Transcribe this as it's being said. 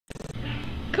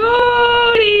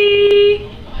Cody!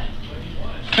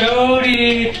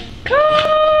 Cody! Cody!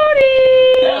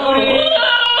 Cody!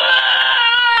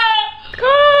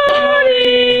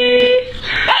 Cody!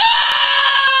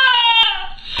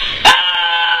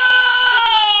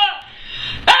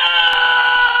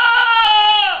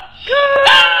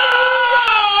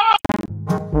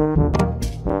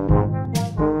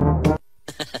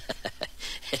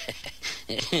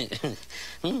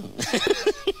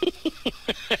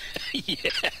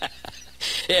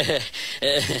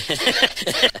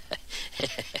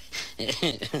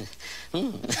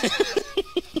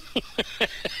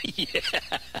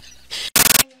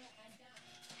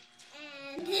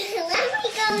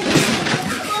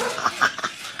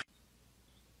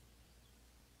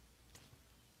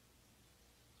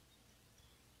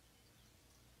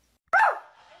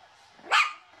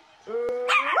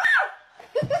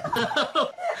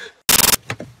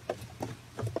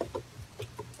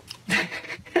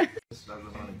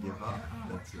 Doesn't want to give up.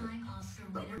 That's it.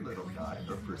 Stubborn little guy,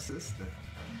 but persistent.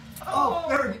 Oh,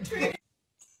 there it is.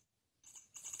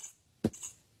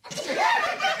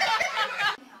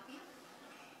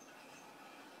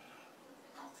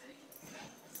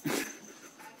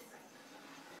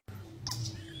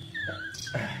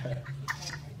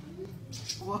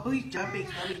 Whoa, he's jumping,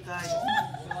 guys.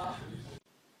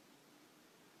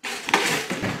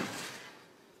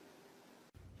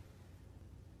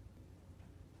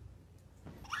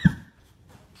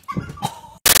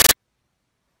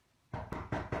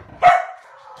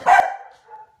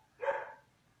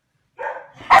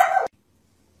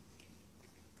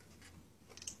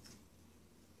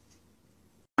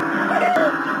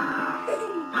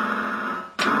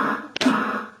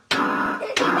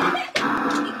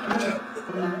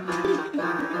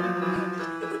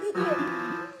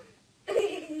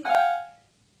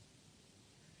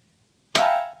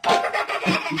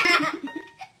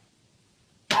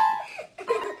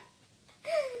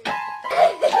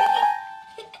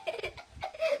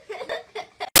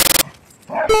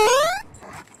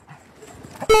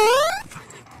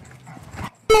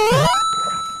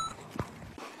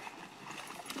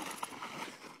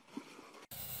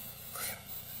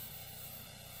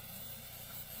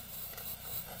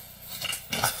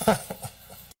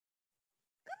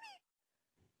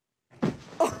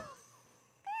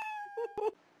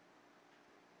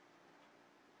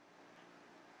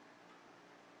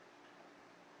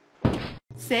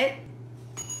 Sit.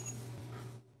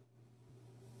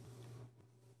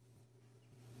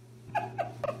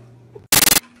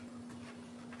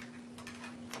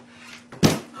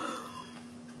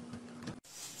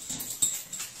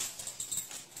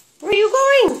 Where are you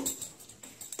going?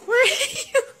 Where are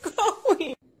you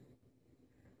going?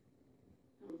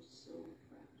 I'm so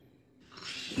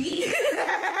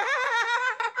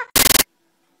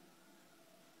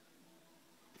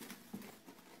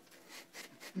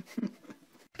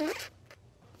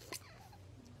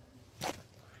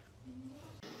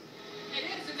It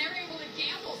is, and they're able to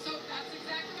gamble. So that's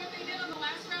exactly what they did on the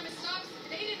last round of subs.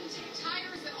 They didn't take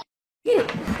tires at all.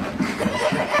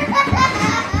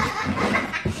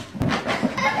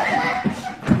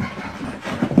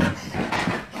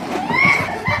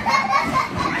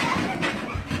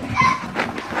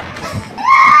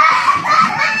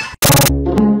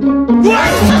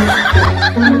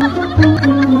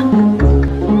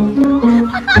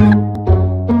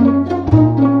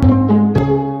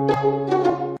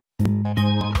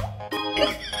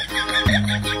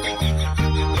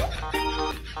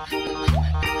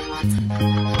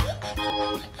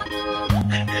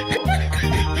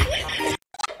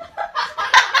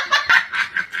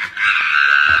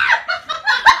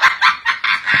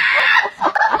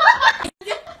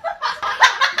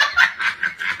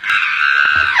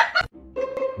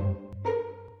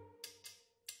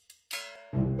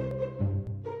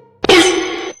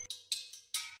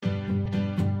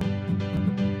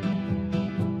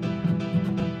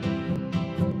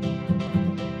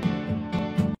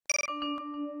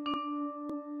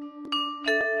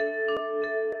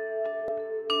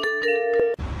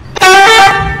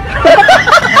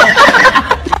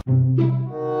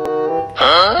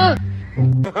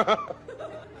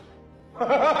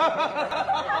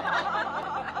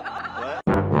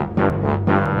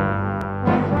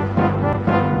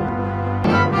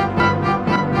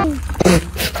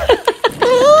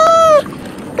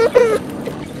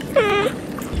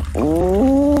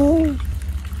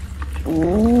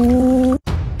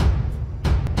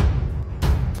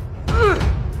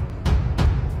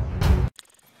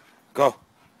 Go.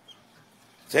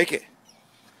 Take it.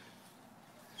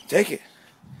 Take it.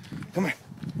 Come on.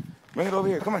 Bring it over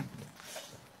here. Come on.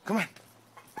 Come on.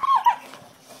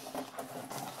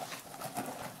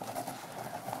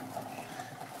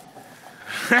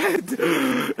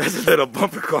 that? That's a little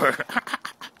bumper car.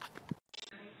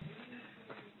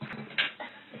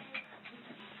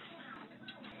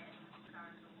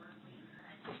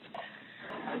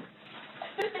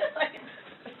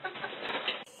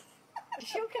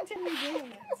 She'll continue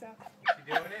doing it, so.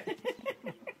 You doing it?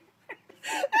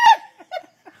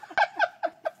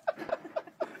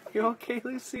 You okay,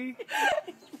 Lucy?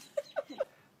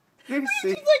 Lucy.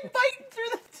 She's like biting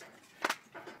through the...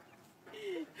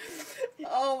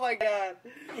 Oh my god.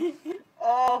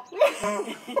 Oh.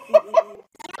 Wanna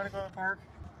go to the park?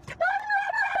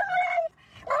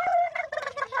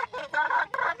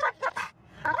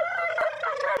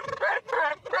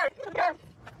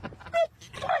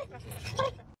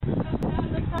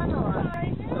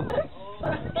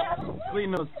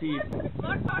 Clean those teeth.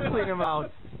 Clean them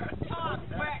out.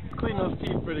 Clean those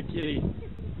teeth for the kitty.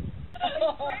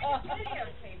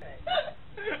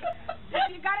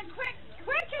 You gotta quick.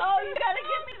 Oh, you gotta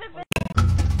give me the.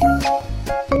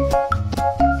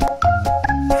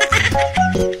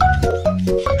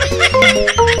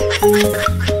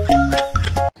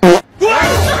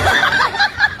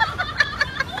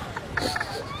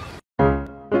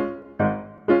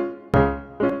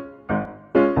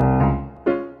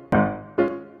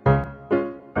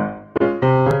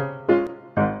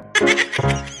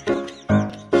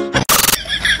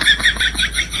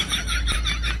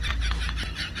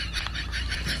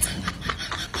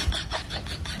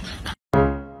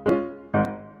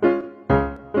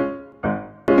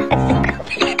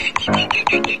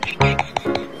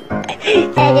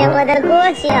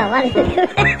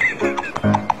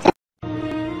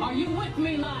 Are you with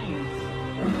me, lions?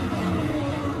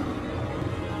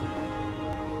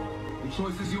 The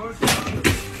choice is yours.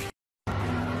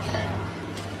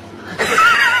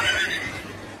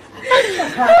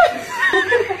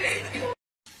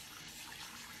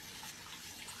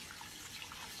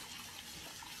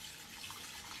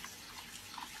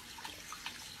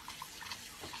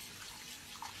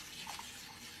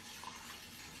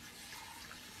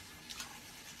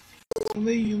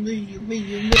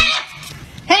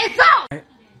 Hands up!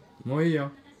 もういいよ。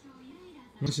も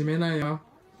う閉めないよ。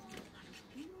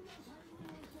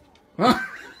あ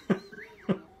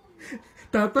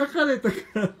叩かれたか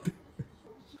らって。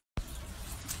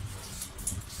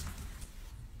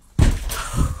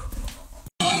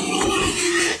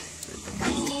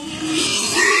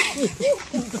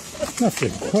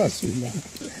Nothing costs you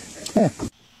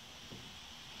that.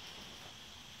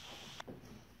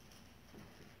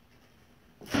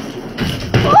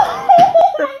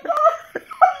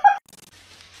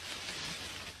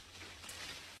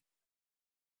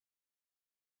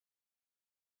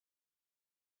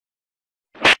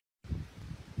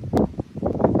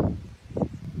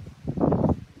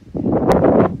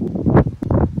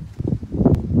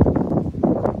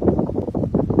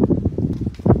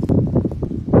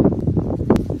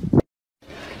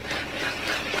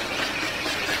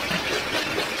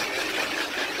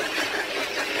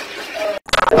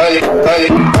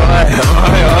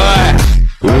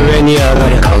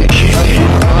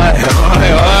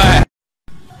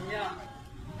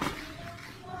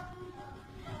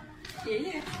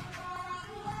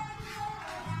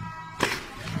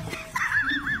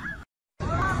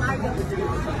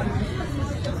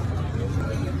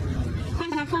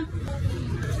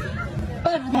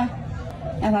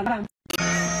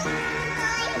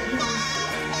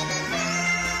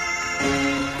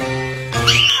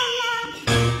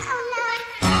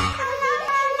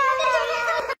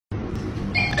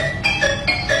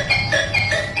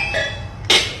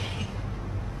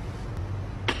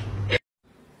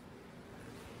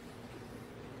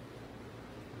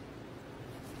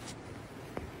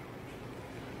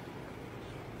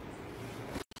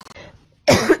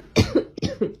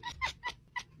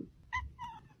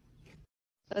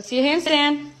 Let's see a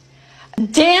handstand.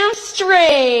 Damn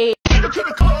straight.